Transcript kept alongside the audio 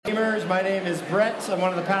Redeemers. My name is Brett. I'm one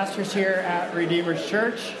of the pastors here at Redeemers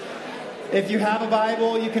Church. If you have a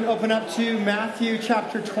Bible, you can open up to Matthew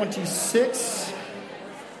chapter 26.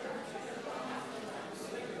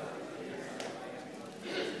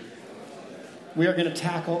 We are going to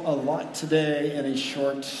tackle a lot today in a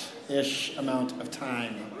short-ish amount of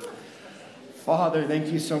time. Father, thank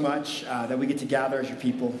you so much that we get to gather as your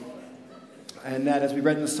people. And that, as we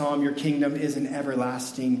read in the psalm, your kingdom is an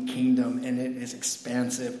everlasting kingdom, and it is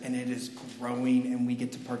expansive, and it is growing, and we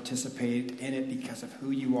get to participate in it because of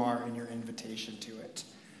who you are and your invitation to it.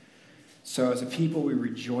 So as a people, we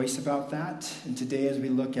rejoice about that. And today, as we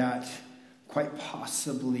look at quite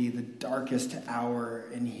possibly the darkest hour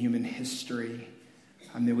in human history,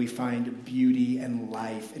 may we find beauty and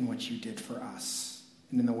life in what you did for us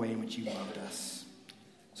and in the way in which you loved us.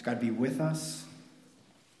 So God, be with us.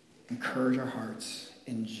 Encourage our hearts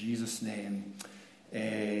in Jesus' name.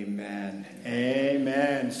 Amen.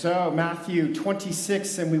 Amen. So Matthew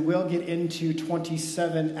 26, and we will get into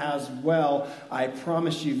 27 as well. I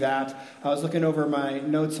promise you that. I was looking over my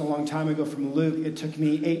notes a long time ago from Luke. It took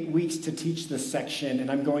me 8 weeks to teach this section, and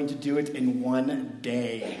I'm going to do it in 1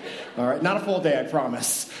 day. All right, not a full day, I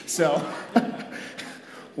promise. So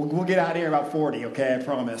we'll get out of here about 40, okay? I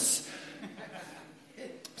promise.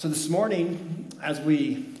 So this morning, as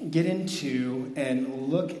we get into and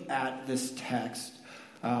look at this text,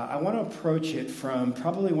 I want to approach it from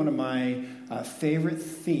probably one of my favorite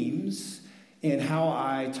themes in how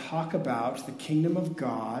I talk about the kingdom of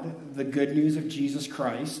God, the good news of Jesus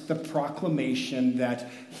Christ, the proclamation that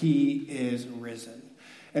he is risen.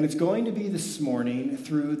 And it's going to be this morning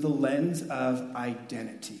through the lens of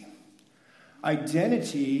identity.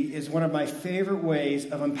 Identity is one of my favorite ways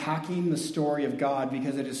of unpacking the story of God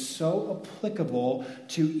because it is so applicable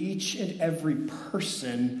to each and every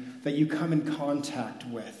person that you come in contact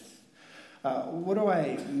with. What do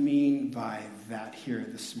I mean by that here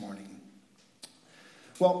this morning?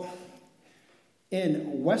 Well,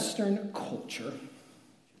 in Western culture,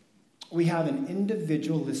 we have an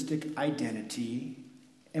individualistic identity,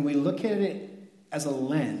 and we look at it as a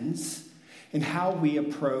lens in how we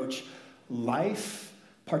approach life,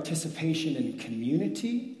 participation in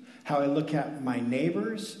community, how I look at my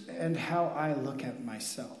neighbors, and how I look at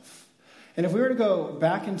myself. And if we were to go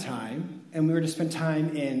back in time and we were to spend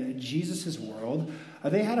time in Jesus' world,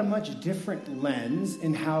 they had a much different lens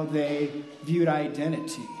in how they viewed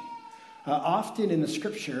identity. Often in the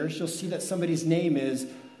scriptures, you'll see that somebody's name is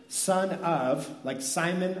son of, like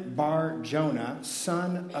Simon Bar Jonah,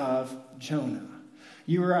 son of Jonah.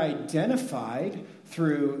 You were identified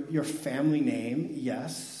through your family name,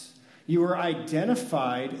 yes. You were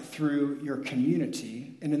identified through your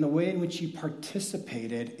community and in the way in which you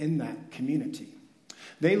participated in that community.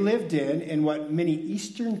 They lived in what many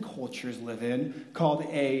Eastern cultures live in, called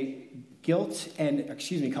a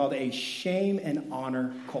shame and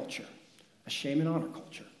honor culture. A shame and honor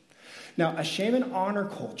culture. Now, a shame and honor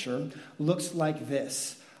culture looks like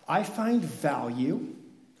this. I find value,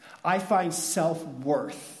 I find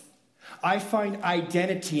self-worth, I find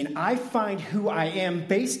identity, and I find who I am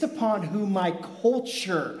based upon who my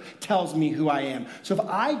culture tells me who I am. So if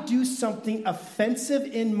I do something offensive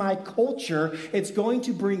in my culture, it's going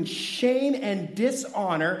to bring shame and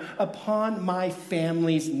dishonor upon my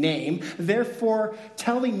family's name, therefore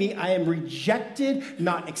telling me I am rejected,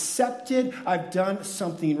 not accepted, I've done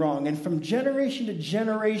something wrong. And from generation to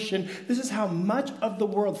generation, this is how much of the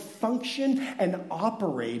world functioned and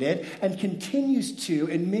operated and continues to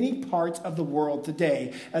in many parts of the world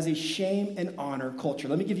today as a shame and honor culture.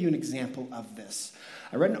 Let me give you an example of this.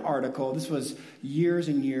 I read an article, this was years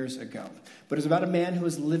and years ago, but it was about a man who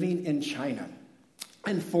was living in China.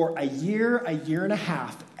 And for a year and a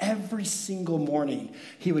half, every single morning,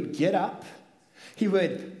 he would get up, he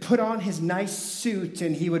would put on his nice suit,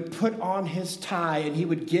 and he would put on his tie, and he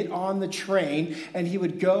would get on the train, and he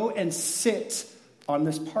would go and sit on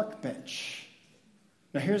this park bench.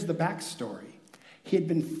 Now here's the backstory. He had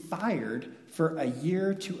been fired for a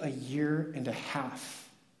year to a year and a half,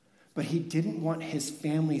 but he didn't want his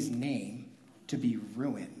family's name to be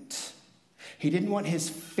ruined. He didn't want his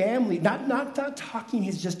family, not talking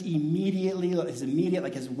his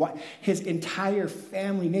entire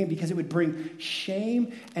family name, because it would bring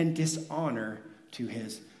shame and dishonor to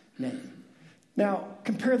his name. Now,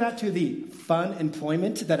 compare that to the fun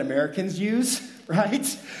employment that Americans use,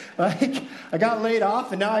 right? Like, I got laid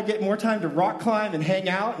off, and now I get more time to rock climb and hang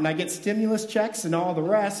out, and I get stimulus checks and all the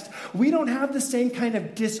rest. We don't have the same kind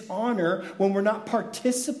of dishonor when we're not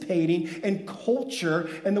participating in culture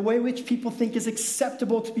and the way which people think is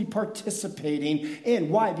acceptable to be participating in.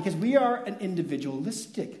 Why? Because we are an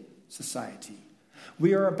individualistic society.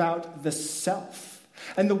 We are about the self.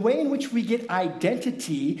 And the way in which we get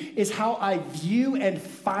identity is how I view and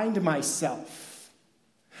find myself.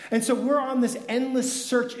 And so we're on this endless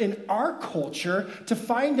search in our culture to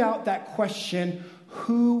find out that question,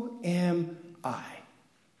 who am I?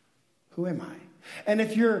 Who am I? And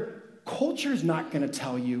if your culture is not going to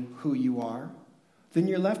tell you who you are, then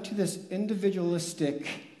you're left to this individualistic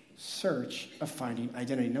search of finding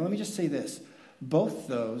identity. Now, let me just say this. Both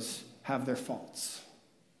those have their faults.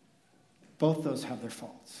 Both those have their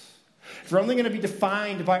faults. If we're only going to be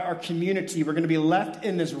defined by our community, we're going to be left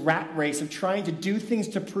in this rat race of trying to do things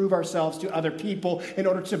to prove ourselves to other people in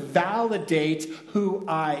order to validate who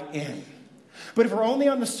I am. But if we're only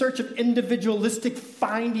on the search of individualistic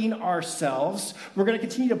finding ourselves, we're going to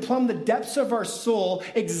continue to plumb the depths of our soul,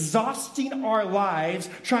 exhausting our lives,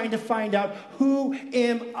 trying to find out who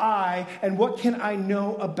am I and what can I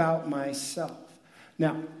know about myself.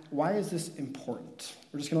 Now, why is this important?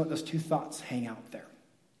 We're just going to let those two thoughts hang out there.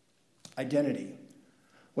 Identity,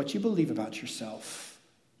 what you believe about yourself,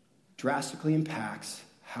 drastically impacts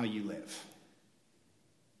how you live.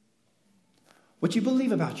 What you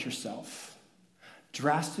believe about yourself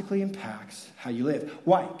drastically impacts how you live.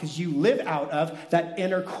 Why? Because you live out of that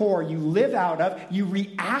inner core. You live out of, you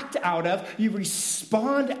react out of, you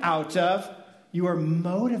respond out of, you are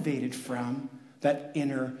motivated from that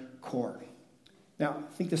inner core. Now,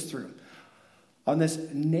 think this through. On this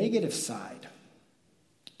negative side,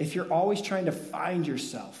 if you're always trying to find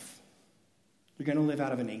yourself, you're going to live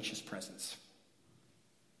out of an anxious presence.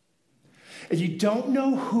 If you don't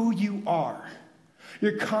know who you are,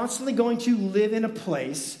 you're constantly going to live in a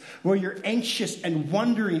place where you're anxious and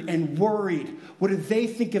wondering and worried. What do they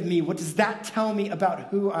think of me? What does that tell me about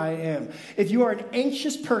who I am? If you are an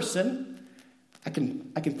anxious person, I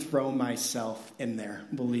can throw myself in there,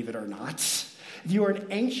 believe it or not. If you are an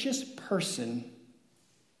anxious person,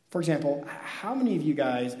 for example, how many of you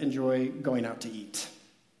guys enjoy going out to eat?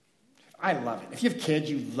 I love it. If you have kids,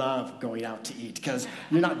 you love going out to eat because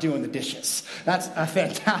you're not doing the dishes. That's a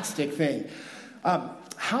fantastic thing.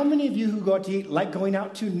 How many of you who go out to eat like going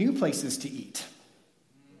out to new places to eat?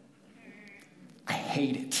 I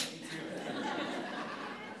hate it.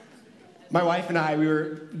 My wife and I, we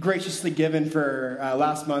were graciously given for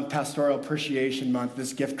last month, Pastoral Appreciation Month,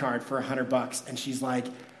 this gift card for $100. And she's like,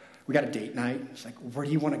 we got a date night. She's like, where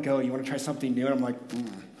do you want to go? You want to try something new? And I'm like,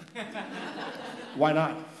 why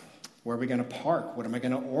not? Where are we going to park? What am I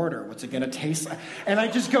going to order? What's it going to taste like? And I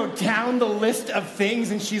just go down the list of things,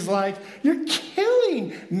 and she's like, you're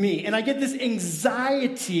killing me. And I get this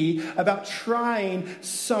anxiety about trying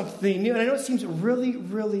something new. And I know it seems really,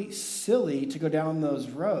 really silly to go down those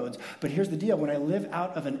roads, but here's the deal. When I live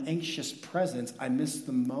out of an anxious presence, I miss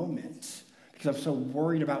the moment because I'm so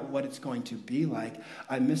worried about what it's going to be like.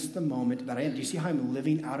 I miss the moment that I am. Do you see how I'm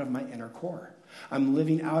living out of my inner core? I'm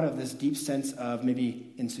living out of this deep sense of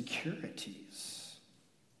maybe insecurities.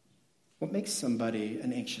 What makes somebody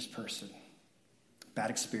an anxious person? Bad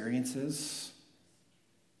experiences?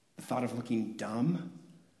 The thought of looking dumb?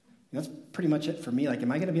 That's pretty much it for me. Like,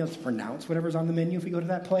 am I going to be able to pronounce whatever's on the menu if we go to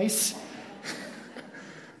that place?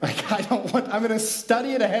 I'm going to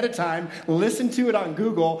study it ahead of time, listen to it on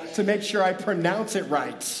Google to make sure I pronounce it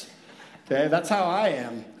right. Okay, that's how I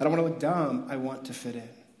am. I don't want to look dumb. I want to fit in.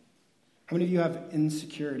 How many of you have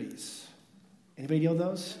insecurities? Anybody deal with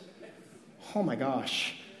those? Oh my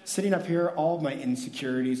gosh. Sitting up here, all of my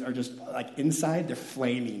insecurities are just like inside, they're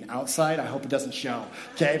flaming. Outside, I hope it doesn't show.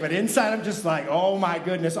 Okay, but inside, I'm just like, oh my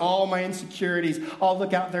goodness, all my insecurities. I'll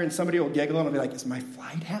look out there and somebody will giggle and I'll be like, is my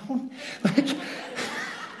fly down?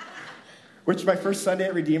 Which my first Sunday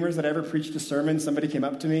at Redeemers that I ever preached a sermon, somebody came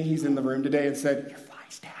up to me, he's in the room today, and said, your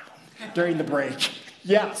fly's down during the break.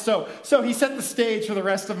 Yeah, so he set the stage for the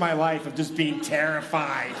rest of my life of just being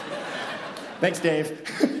terrified. Thanks, Dave.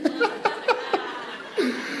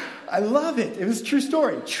 I love it. It was a true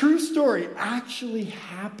story. True story actually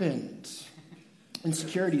happened.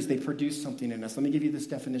 Insecurities, they produce something in us. Let me give you this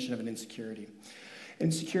definition of an insecurity.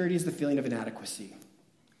 Insecurity is the feeling of inadequacy,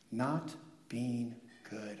 not being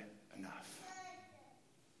good enough.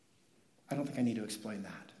 I don't think I need to explain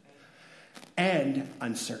that. And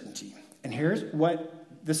uncertainty. And here's what,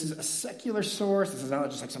 this is a secular source. This is not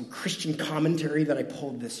just like some Christian commentary that I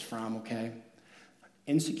pulled this from, okay?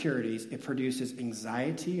 Insecurities, it produces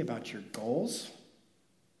anxiety about your goals,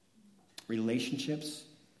 relationships,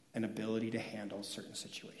 and ability to handle certain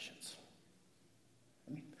situations.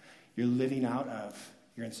 You're living out of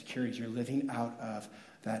your insecurities. You're living out of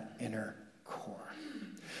that inner core.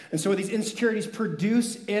 And so what these insecurities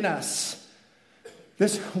produce in us,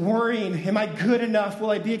 This worrying, am I good enough? Will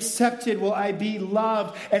I be accepted? Will I be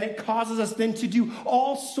loved? And it causes us then to do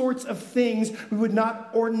all sorts of things we would not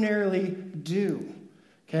ordinarily do.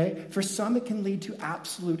 Okay? For some, it can lead to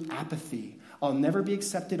absolute apathy. I'll never be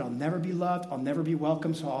accepted. I'll never be loved. I'll never be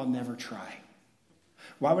welcome, so I'll never try.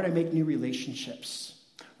 Why would I make new relationships?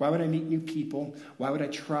 Why would I meet new people? Why would I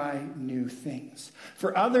try new things?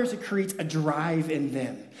 For others, it creates a drive in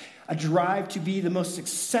them, a drive to be the most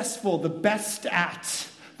successful, the best at,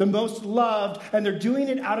 the most loved, and they're doing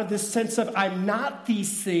it out of this sense of I'm not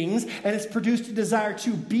these things, and it's produced a desire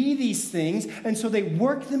to be these things, and so they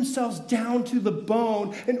work themselves down to the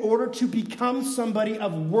bone in order to become somebody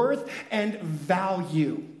of worth and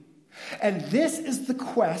value. And this is the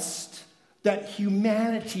quest that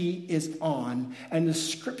humanity is on, and the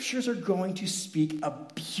scriptures are going to speak a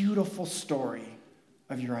beautiful story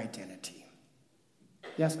of your identity.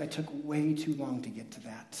 Yes, I took way too long to get to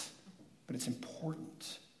that, but it's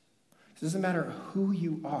important. It doesn't matter who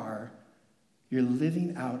you are, you're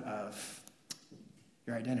living out of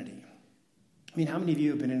your identity. I mean, how many of you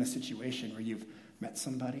have been in a situation where you've met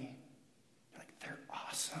somebody? You're like, they're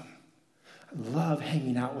awesome. I love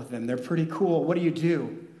hanging out with them. They're pretty cool. What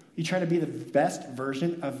do? You try to be the best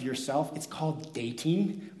version of yourself. It's called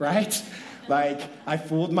dating, right? Like, I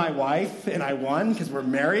fooled my wife and I won because we're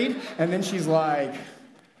married. And then she's like,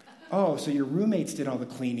 oh, so your roommates did all the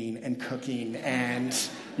cleaning and cooking and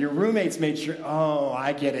your roommates made sure, oh,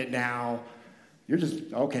 I get it now. You're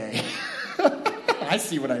just, okay. I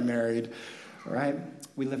see what I married, all right?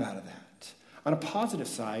 We live out of that. On a positive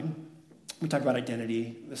side, we talked about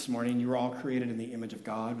identity this morning. You were all created in the image of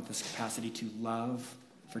God with this capacity to love,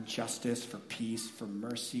 for justice, for peace, for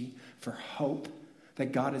mercy, for hope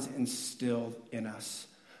that God has instilled in us.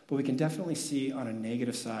 But we can definitely see on a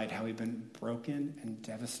negative side how we've been broken and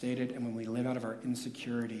devastated, and when we live out of our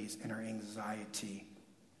insecurities and our anxiety,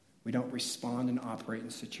 we don't respond and operate in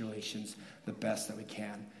situations the best that we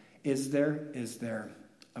can. Is there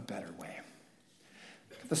a better way?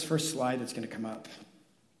 This first slide that's going to come up.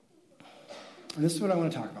 And this is what I want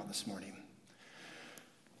to talk about this morning.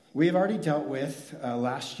 We have already dealt with,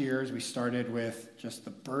 last year as we started with just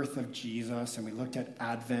the birth of Jesus, and we looked at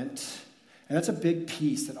Advent. And that's a big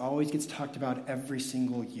piece that always gets talked about every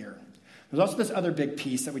single year. There's also this other big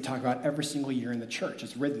piece that we talk about every single year in the church.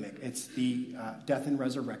 It's rhythmic. It's the death and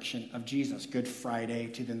resurrection of Jesus, Good Friday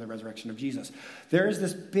to then the resurrection of Jesus. There is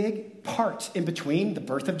this big part in between the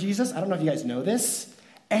birth of Jesus, I don't know if you guys know this,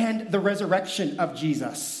 and the resurrection of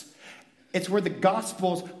Jesus. It's where the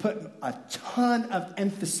Gospels put a ton of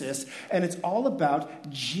emphasis, and it's all about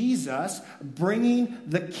Jesus bringing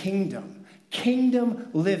the kingdom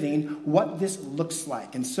living, what this looks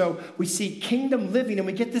like. And so we see kingdom living, and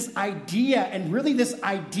we get this idea and really this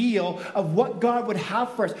ideal of what God would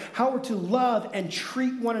have for us, how we're to love and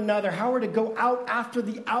treat one another, how we're to go out after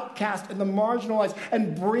the outcast and the marginalized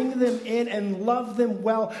and bring them in and love them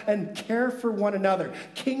well and care for one another.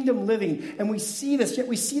 Kingdom living. And we see this, yet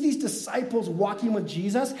we see these disciples walking with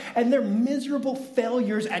Jesus, and they're miserable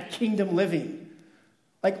failures at kingdom living.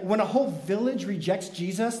 Like when a whole village rejects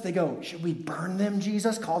Jesus, they go, should we burn them,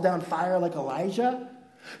 Jesus? Call down fire like Elijah?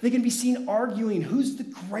 They can be seen arguing who's the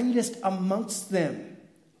greatest amongst them.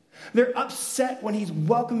 They're upset when he's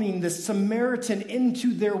welcoming this Samaritan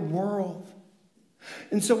into their world.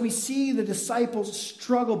 And so we see the disciples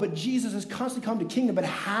struggle, but Jesus has constantly come to kingdom. But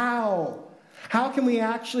how? How can we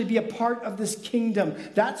actually be a part of this kingdom?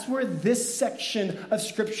 That's where this section of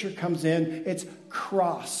Scripture comes in. It's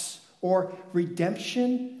cross, or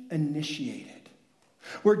redemption initiated,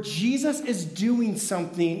 where Jesus is doing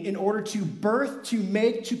something in order to birth, to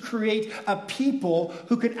make, to create a people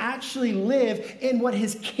who can actually live in what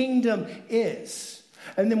his kingdom is.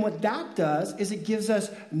 And then what that does is it gives us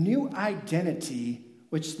new identity,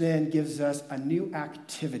 which then gives us a new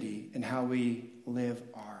activity in how we live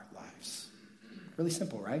our lives. Really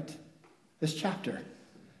simple, right? This chapter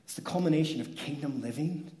is the culmination of kingdom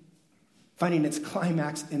living, finding its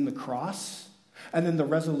climax in the cross, and then the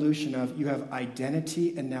resolution of you have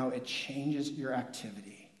identity, and now it changes your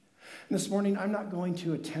activity. And this morning, I'm not going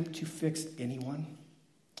to attempt to fix anyone.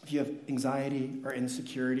 If you have anxiety or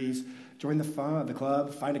insecurities, join the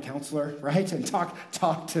club, find a counselor, right? And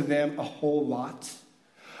talk to them a whole lot.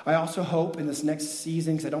 I also hope in this next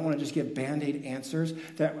season, because I don't want to just give Band-Aid answers,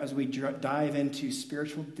 that as we dive into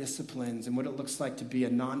spiritual disciplines and what it looks like to be a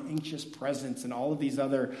non-anxious presence and all of these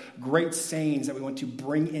other great sayings that we want to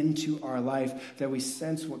bring into our life, that we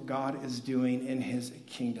sense what God is doing in his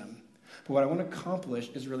kingdom. But what I want to accomplish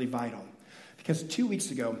is really vital. Because 2 weeks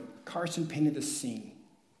ago, Carson painted this scene,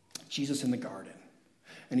 Jesus in the garden.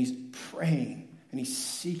 And he's praying and he's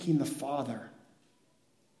seeking the Father.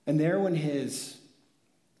 And there when his,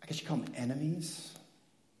 I guess you call them enemies,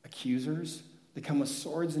 accusers, they come with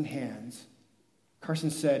swords in hands,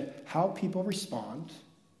 Carson said, how people respond,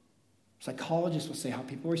 psychologists will say how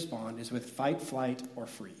people respond is with fight, flight, or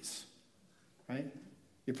freeze, right?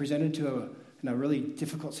 You're presented to a really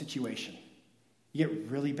difficult situation. You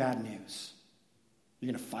get really bad news.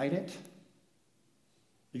 You're going to fight it,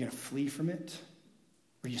 you're going to flee from it,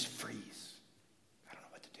 or you just freeze. I don't know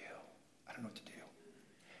what to do. I don't know what to do.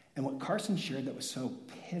 And what Carson shared that was so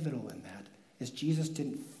pivotal in that is Jesus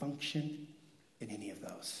didn't function in any of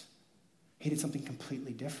those. He did something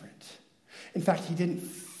completely different. In fact, he didn't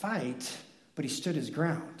fight, but he stood his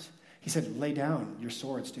ground. He said, lay down your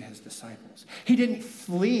swords to his disciples. He didn't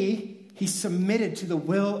flee. He submitted to the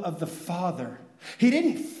will of the Father. He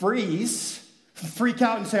didn't freak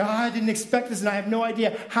out and say, I didn't expect this and I have no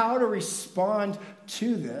idea how to respond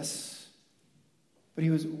to this. But he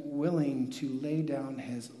was willing to lay down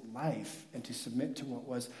his life and to submit to what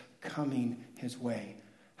was coming his way.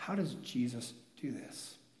 How does Jesus do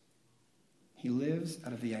this? He lives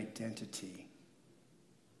out of the identity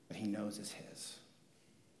that he knows is his.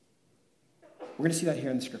 We're going to see that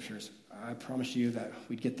here in the scriptures. I promised you that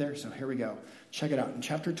we'd get there, so here we go. Check it out. In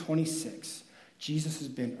chapter 26, Jesus has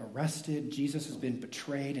been arrested, Jesus has been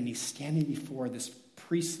betrayed, and he's standing before this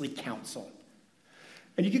priestly council.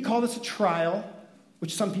 And you could call this a trial,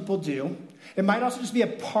 which some people do. It might also just be a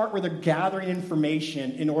part where they're gathering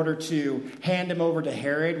information in order to hand him over to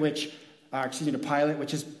Herod, to Pilate,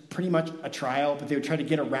 which is pretty much a trial, but they would try to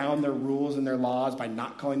get around their rules and their laws by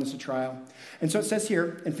not calling this a trial. And so it says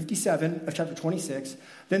here in 57 of chapter 26,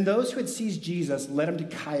 then those who had seized Jesus led him to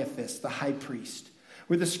Caiaphas, the high priest,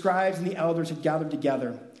 where the scribes and the elders had gathered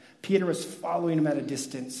together. Peter was following him at a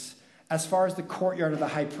distance, as far as the courtyard of the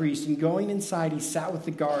high priest, and going inside, he sat with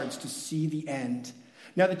the guards to see the end.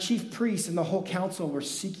 Now the chief priests and the whole council were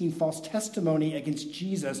seeking false testimony against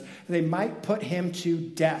Jesus, that they might put him to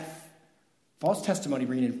death. False testimony,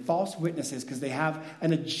 bringing in false witnesses because they have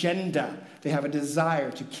an agenda. They have a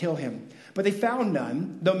desire to kill him. But they found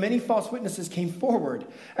none, though many false witnesses came forward.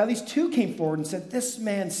 At least two came forward and said, this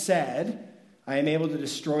man said, I am able to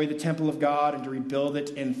destroy the temple of God and to rebuild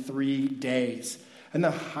it in 3 days. And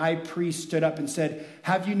the high priest stood up and said,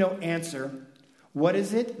 have you no answer? What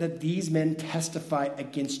is it that these men testify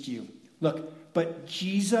against you? Look, but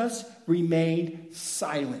Jesus remained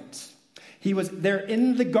silent. He was there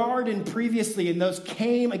in the garden previously, and those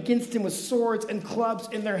came against him with swords and clubs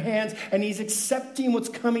in their hands, and he's accepting what's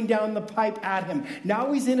coming down the pipe at him.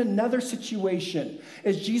 Now he's in another situation.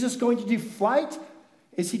 Is Jesus going to do flight?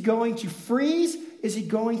 Is he going to freeze? Is he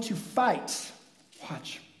going to fight?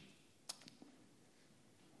 Watch.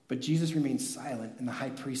 But Jesus remained silent, and the high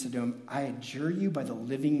priest said to him, I adjure you by the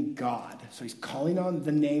living God. So he's calling on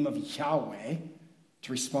the name of Yahweh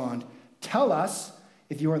to respond, tell us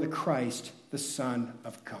if you are the Christ, the Son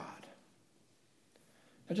of God.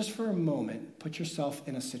 Now just for a moment, put yourself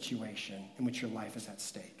in a situation in which your life is at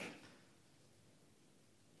stake.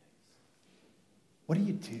 What do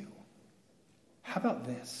you do? How about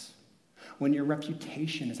this? When your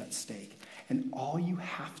reputation is at stake and all you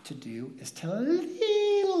have to do is tell a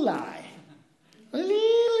little lie, a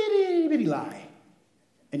little bitty lie,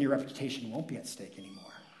 and your reputation won't be at stake anymore.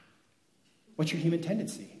 What's your human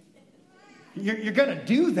tendency? You're going to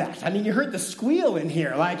do that. I mean, you heard the squeal in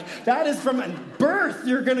here. Like, that is from birth.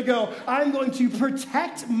 You're going to go, I'm going to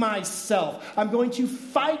protect myself. I'm going to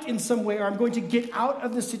fight in some way, or I'm going to get out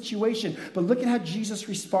of the situation. But look at how Jesus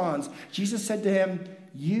responds. Jesus said to him,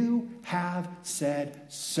 you have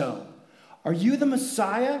said so. Are you the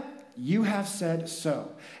Messiah? You have said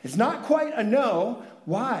so. It's not quite a no.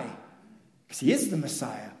 Why? Because he is the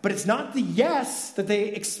Messiah. But it's not the yes that they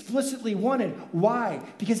explicitly wanted. Why?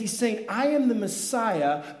 Because he's saying, I am the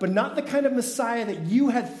Messiah, but not the kind of Messiah that you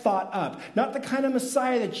had thought up. Not the kind of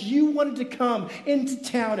Messiah that you wanted to come into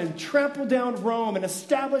town and trample down Rome and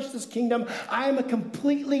establish this kingdom. I am a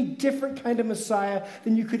completely different kind of Messiah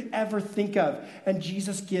than you could ever think of. And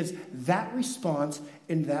Jesus gives that response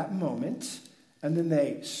in that moment. And then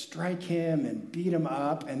they strike him and beat him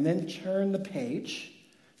up and then turn the page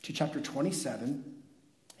to chapter 27,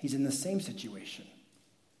 he's in the same situation,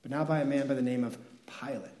 but now by a man by the name of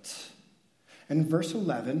Pilate. And in verse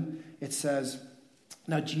 11, it says,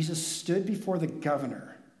 now Jesus stood before the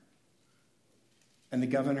governor, and the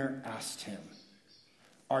governor asked him,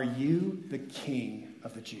 are you the king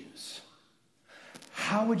of the Jews?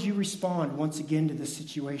 How would you respond once again to this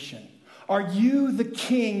situation? Are you the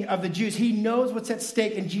king of the Jews? He knows what's at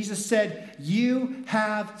stake, and Jesus said, you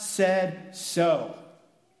have said so.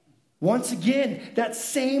 Once again, that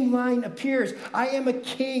same line appears. I am a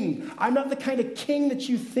king. I'm not the kind of king that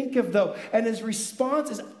you think of, though. And his response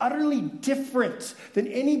is utterly different than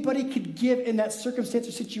anybody could give in that circumstance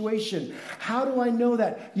or situation. How do I know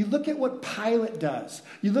that? You look at what Pilate does.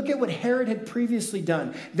 You look at what Herod had previously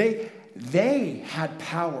done. They had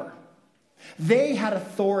power. They had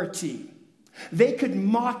authority. They could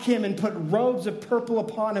mock him and put robes of purple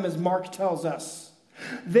upon him, as Mark tells us.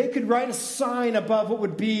 They could write a sign above what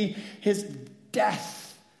would be his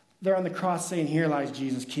death there on the cross saying, "Here lies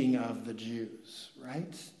Jesus, King of the Jews,"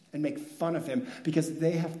 right? And make fun of him because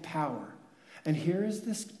they have power. And here is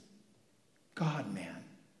this God-man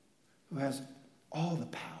who has all the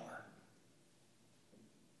power.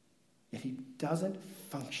 Yet he doesn't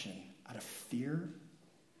function out of fear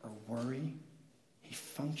or worry. He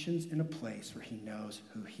functions in a place where he knows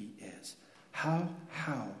who he is. How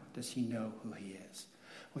does he know who he is?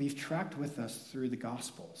 Well, you've tracked with us through the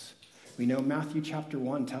Gospels. We know Matthew chapter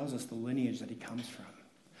 1 tells us the lineage that he comes from.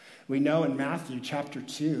 We know in Matthew chapter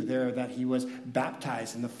 2 there that he was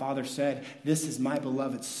baptized and the Father said, "This is my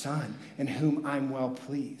beloved Son in whom I'm well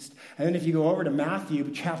pleased." And then if you go over to Matthew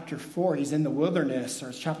chapter 4, he's in the wilderness,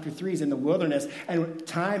 or chapter 3, he's in the wilderness, and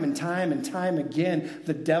time again,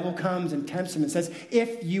 the devil comes and tempts him and says,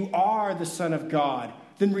 "If you are the Son of God,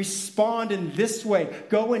 then respond in this way.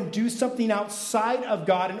 Go and do something outside of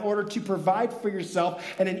God in order to provide for yourself."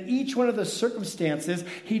 And in each one of those circumstances,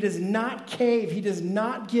 he does not cave. He does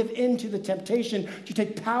not give in to the temptation to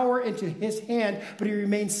take power into his hand, but he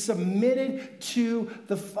remains submitted to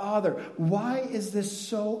the Father. Why is this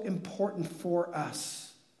so important for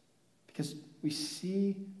us? Because we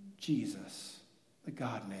see Jesus, the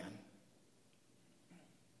God-man,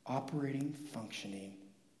 operating, functioning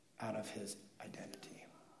out of his identity.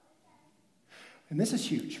 And this is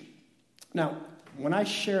huge. Now, when I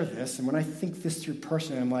share this and when I think this through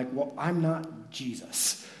personally, I'm like, well, I'm not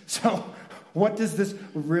Jesus. So what does this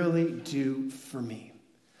really do for me?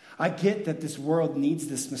 I get that this world needs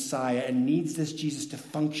this Messiah and needs this Jesus to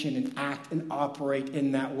function and act and operate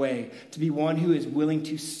in that way, to be one who is willing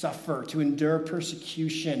to suffer, to endure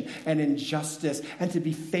persecution and injustice, and to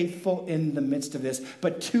be faithful in the midst of this.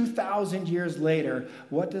 But 2,000 years later,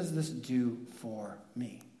 what does this do for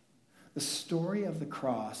me? The story of the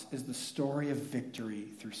cross is the story of victory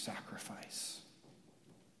through sacrifice.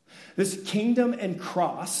 This kingdom and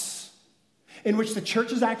cross, in which the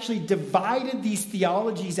church has actually divided these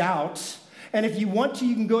theologies out. And if you want to,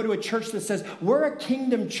 you can go to a church that says, we're a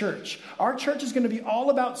kingdom church. Our church is going to be all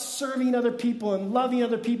about serving other people and loving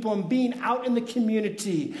other people and being out in the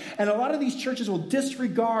community. And a lot of these churches will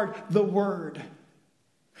disregard the word.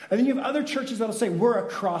 And then you have other churches that'll say, we're a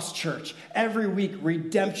cross church. Every week,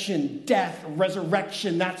 redemption, death,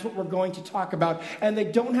 resurrection, that's what we're going to talk about. And they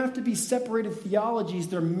don't have to be separated theologies.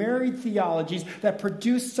 They're married theologies that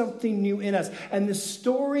produce something new in us. And the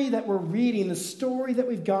story that we're reading, the story that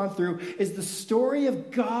we've gone through, is the story of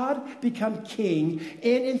God become king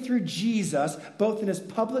in and through Jesus, both in his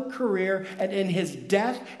public career and in his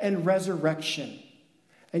death and resurrection.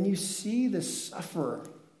 And you see the sufferer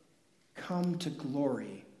come to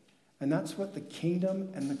glory. And that's what the kingdom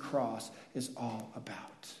and the cross is all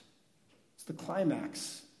about. It's the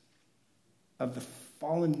climax of the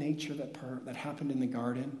fallen nature that happened in the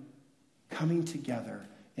garden coming together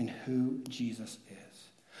in who Jesus is.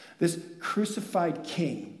 This crucified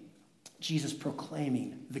king, Jesus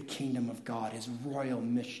proclaiming the kingdom of God, his royal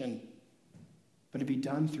mission, but to be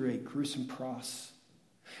done through a gruesome cross.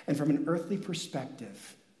 And from an earthly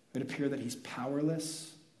perspective, it would appear that he's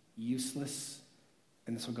powerless, useless,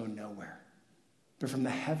 and this will go nowhere. But from the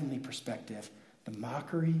heavenly perspective, the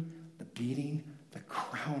mockery, the beating, the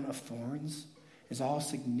crown of thorns is all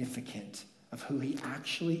significant of who he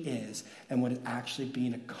actually is and what is actually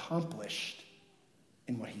being accomplished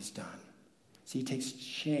in what he's done. So he takes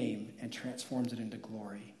shame and transforms it into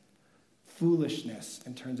glory, foolishness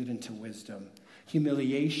and turns it into wisdom,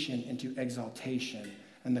 humiliation into exaltation,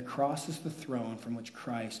 and the cross is the throne from which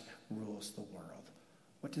Christ rules the world.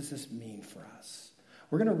 What does this mean for us?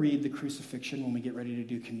 We're going to read the crucifixion when we get ready to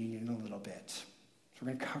do communion in a little bit. So we're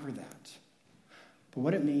going to cover that. But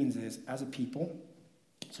what it means is, as a people,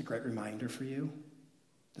 it's a great reminder for you.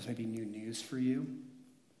 This may be new news for you.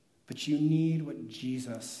 But you need what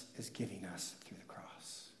Jesus is giving us through the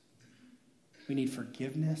cross. We need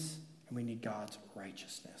forgiveness, and we need God's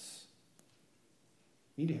righteousness.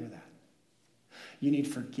 You need to hear that. You need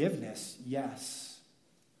forgiveness, yes.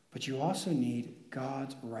 But you also need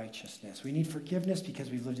God's righteousness. We need forgiveness because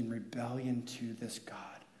we've lived in rebellion to this God.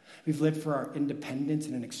 We've lived for our independence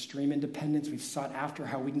and an extreme independence. We've sought after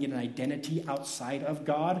how we can get an identity outside of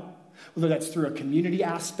God. whether that's through a community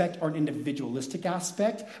aspect or an individualistic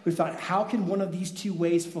aspect. We've thought, how can one of these two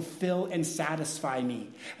ways fulfill and satisfy me?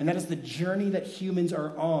 And that is the journey that humans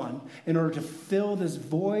are on in order to fill this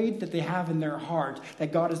void that they have in their heart,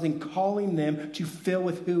 that God is then calling them to fill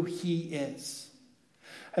with who he is.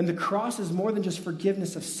 And the cross is more than just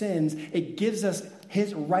forgiveness of sins. It gives us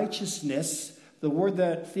his righteousness. The word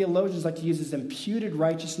that theologians like to use is imputed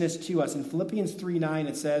righteousness to us. In Philippians 3:9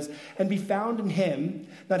 it says, "And be found in him,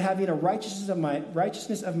 not having a righteousness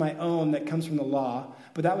of my own that comes from the law,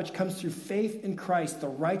 but that which comes through faith in Christ, the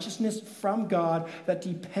righteousness from God that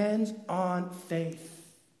depends on faith."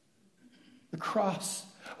 The cross,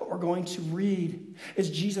 what we're going to read, is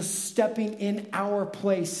Jesus stepping in our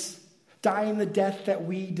place, dying the death that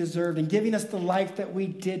we deserved and giving us the life that we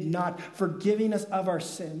did not, forgiving us of our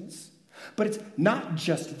sins. But it's not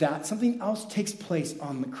just that. Something else takes place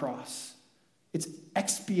on the cross. It's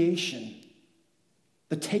expiation,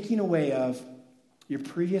 the taking away of your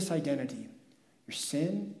previous identity, your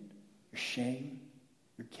sin, your shame,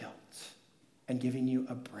 your guilt, and giving you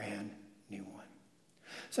a brand new one.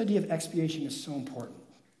 This idea of expiation is so important.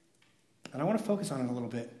 And I want to focus on it a little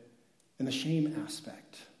bit in the shame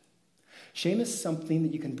aspect. Shame is something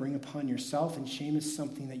that you can bring upon yourself, and shame is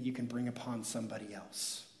something that you can bring upon somebody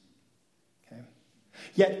else. Okay?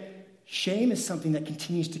 Yet, shame is something that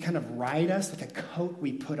continues to kind of ride us like a coat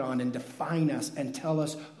we put on and define us and tell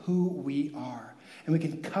us who we are. And we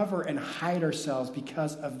can cover and hide ourselves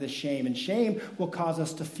because of the shame. And shame will cause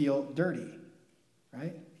us to feel dirty,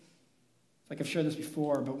 right? Like I've shared this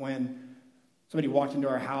before, but when somebody walked into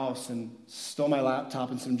our house and stole my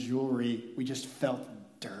laptop and some jewelry, we just felt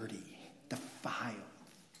dirty, defiled.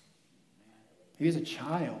 Maybe as a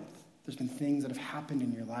child, there's been things that have happened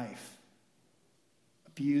in your life.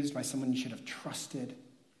 Abused by someone you should have trusted,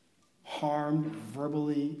 harmed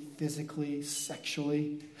verbally, physically,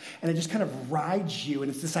 sexually. And it just kind of rides you,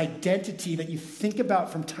 and it's this identity that you think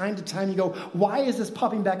about from time to time. You go, why is this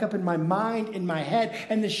popping back up in my mind, in my head?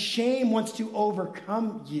 And the shame wants to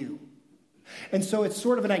overcome you. And so it's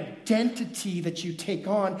sort of an identity that you take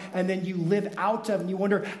on and then you live out of, and you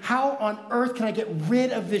wonder, how on earth can I get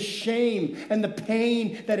rid of this shame and the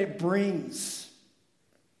pain that it brings?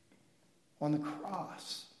 On the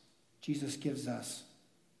cross, Jesus gives us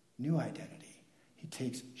new identity. He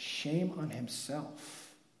takes shame on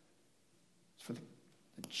himself. It's for the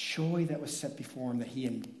joy that was set before him, that he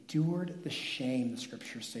endured the shame, the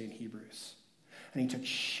scriptures say in Hebrews. And he took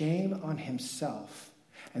shame on himself,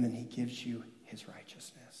 and then he gives you his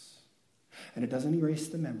righteousness. And it doesn't erase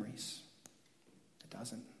the memories. It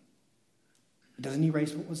doesn't. It doesn't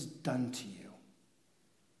erase what was done to you,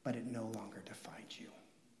 but it no longer defines you.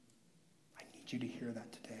 I need you to hear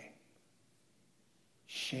that today.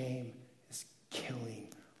 Shame is killing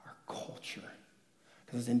our culture.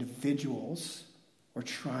 Because as individuals, we're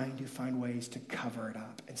trying to find ways to cover it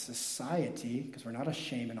up. And society, because we're not a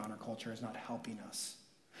shame and honor culture, is not helping us.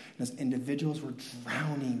 And as individuals, we're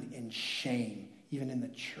drowning in shame, even in the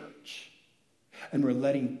church. And we're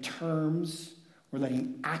letting terms, we're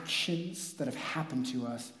letting actions that have happened to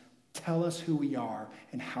us tell us who we are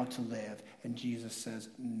and how to live. And Jesus says,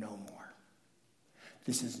 no more.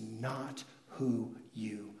 This is not who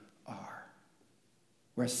you are.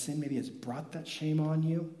 Whereas sin maybe has brought that shame on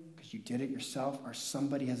you because you did it yourself or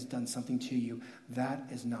somebody has done something to you, that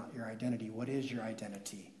is not your identity. What is your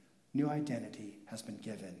identity? New identity has been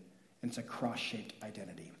given, and it's a cross-shaped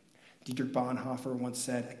identity. Dietrich Bonhoeffer once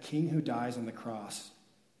said, a king who dies on the cross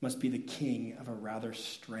must be the king of a rather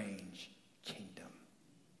strange kingdom.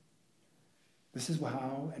 This is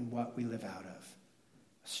how and what we live out of.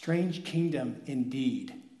 A strange kingdom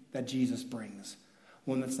indeed that Jesus brings.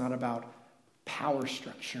 One that's not about power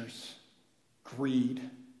structures, greed,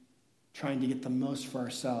 trying to get the most for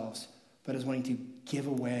ourselves, but is wanting to give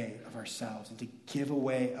away of ourselves and to give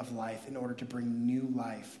away of life in order to bring new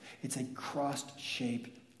life. It's a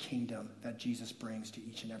cross-shaped kingdom that Jesus brings to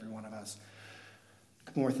each and every one of us. A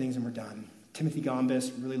couple more things and we're done. Timothy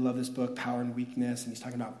Gombis, really love this book, Power and Weakness, and he's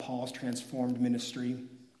talking about Paul's transformed ministry,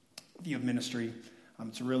 view of ministry.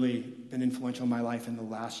 It's really been influential in my life in the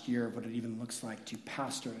last year of what it even looks like to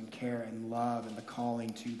pastor and care and love and the calling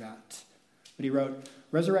to that. But he wrote,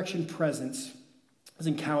 resurrection presence is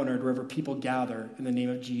encountered wherever people gather in the name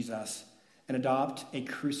of Jesus and adopt a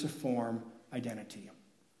cruciform identity.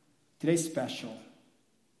 Today's special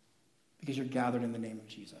because you're gathered in the name of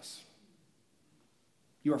Jesus.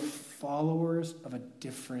 You are followers of a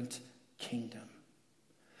different kingdom.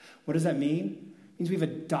 What does that mean? It means we've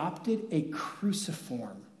adopted a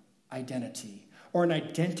cruciform identity or an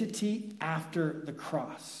identity after the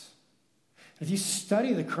cross. If you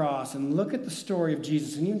study the cross and look at the story of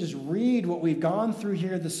Jesus and even just read what we've gone through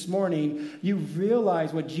here this morning, you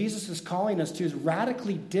realize what Jesus is calling us to is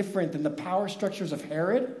radically different than the power structures of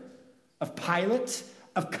Herod, of Pilate,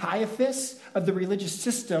 of Caiaphas, of the religious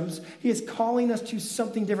systems. He is calling us to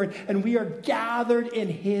something different, and we are gathered in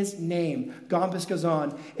his name. Gombis goes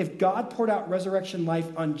on, if God poured out resurrection life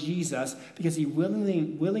on Jesus because he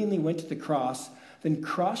willingly went to the cross, then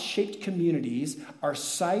cross-shaped communities are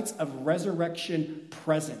sites of resurrection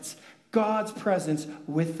presence, God's presence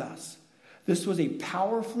with us. This was a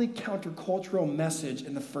powerfully countercultural message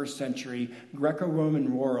in the first century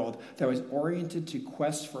Greco-Roman world that was oriented to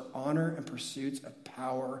quests for honor and pursuits of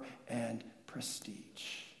power and prestige.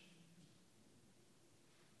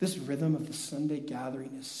 This rhythm of the Sunday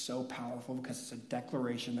gathering is so powerful because it's a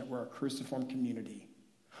declaration that we're a cruciform community.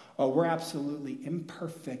 Oh, we're absolutely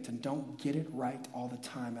imperfect and don't get it right all the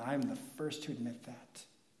time. And I'm the first to admit that.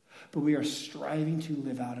 But we are striving to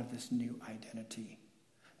live out of this new identity,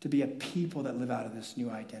 to be a people that live out of this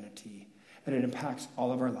new identity. And it impacts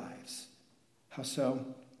all of our lives. How so?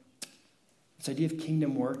 This idea of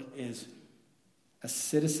kingdom work is, as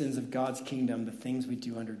citizens of God's kingdom, the things we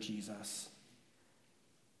do under Jesus.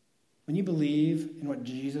 When you believe in what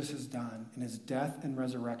Jesus has done, in his death and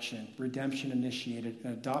resurrection, redemption initiated,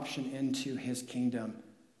 and adoption into his kingdom,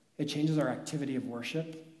 it changes our activity of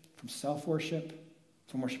worship from self-worship,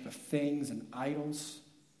 from worship of things and idols,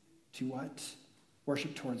 to what?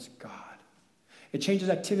 Worship towards God. It changes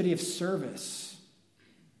activity of service.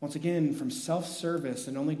 Once again, from self-service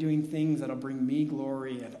and only doing things that'll bring me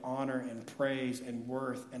glory and honor and praise and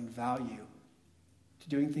worth and value, to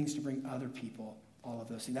doing things to bring other people all of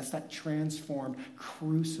those things. That's that transformed,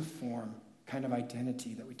 cruciform kind of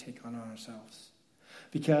identity that we take on ourselves.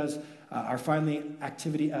 Because our finally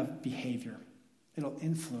activity of behavior, it'll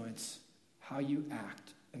influence how you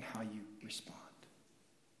act and how you respond.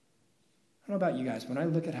 I don't know about you guys, when I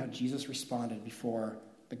look at how Jesus responded before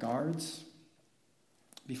the guards,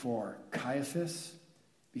 before Caiaphas,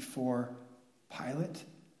 before Pilate,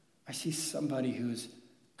 I see somebody who's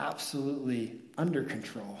absolutely under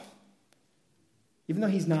control. Even though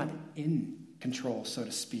he's not in control, so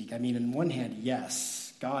to speak. I mean, on one hand,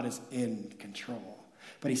 yes, God is in control.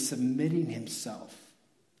 But he's submitting himself,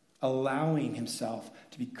 allowing himself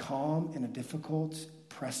to be calm in a difficult,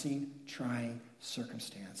 pressing, trying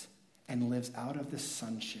circumstance, and lives out of this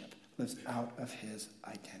sonship, lives out of his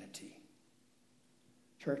identity.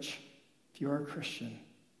 Church, if you are a Christian,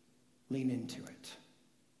 lean into it.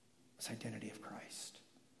 This identity of Christ.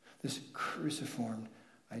 This cruciform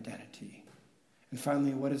identity. And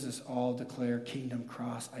finally, what does this all declare? Kingdom,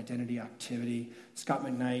 cross, identity, activity. Scott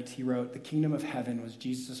McKnight, he wrote, the kingdom of heaven was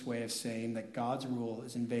Jesus' way of saying that God's rule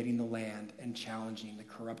is invading the land and challenging the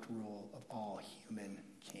corrupt rule of all human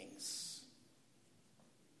kings.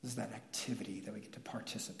 This is that activity that we get to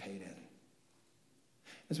participate in.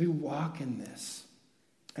 As we walk in this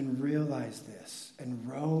and realize this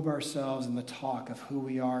and robe ourselves in the talk of who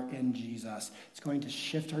we are in Jesus, it's going to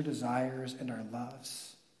shift our desires and our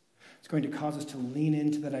loves. It's going to cause us to lean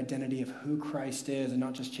into that identity of who Christ is and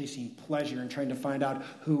not just chasing pleasure and trying to find out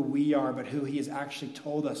who we are, but who he has actually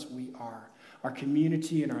told us we are. Our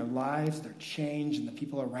community and our lives, they're changed, and the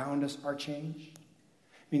people around us are changed.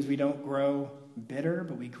 It means we don't grow bitter,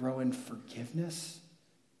 but we grow in forgiveness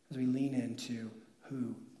as we lean into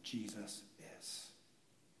who Jesus is.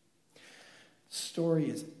 The story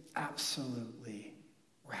is absolutely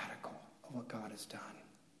radical of what God has done.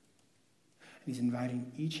 And he's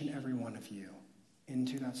inviting each and every one of you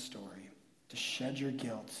into that story to shed your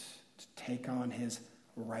guilt, to take on his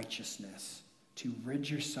righteousness, to rid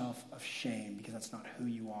yourself of shame because that's not who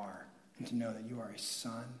you are, and to know that you are a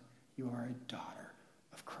son, you are a daughter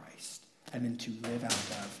of Christ, and then to live out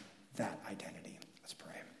of that identity. Let's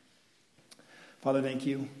pray. Father, thank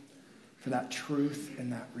you for that truth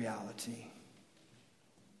and that reality.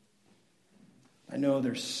 I know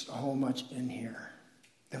there's so much in here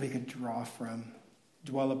that we could draw from,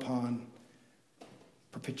 dwell upon: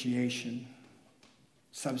 propitiation,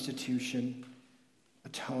 substitution,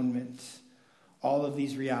 atonement, all of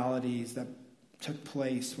these realities that took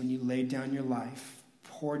place when you laid down your life,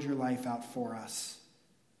 poured your life out for us,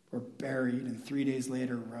 were buried, and 3 days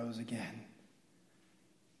later rose again.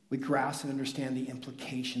 We grasp and understand the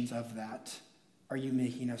implications of that. Are you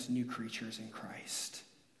making us new creatures in Christ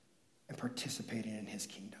and participating in his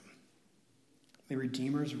kingdom? May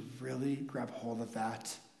Redeemers really grab hold of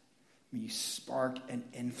that. May you spark and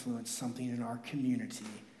influence something in our community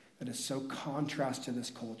that is so contrast to this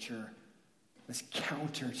culture, that's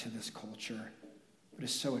counter to this culture, but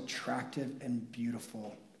is so attractive and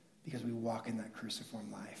beautiful because we walk in that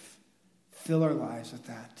cruciform life. Fill our lives with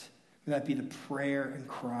that. May that be the prayer and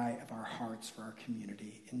cry of our hearts for our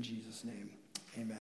community. In Jesus' name, amen.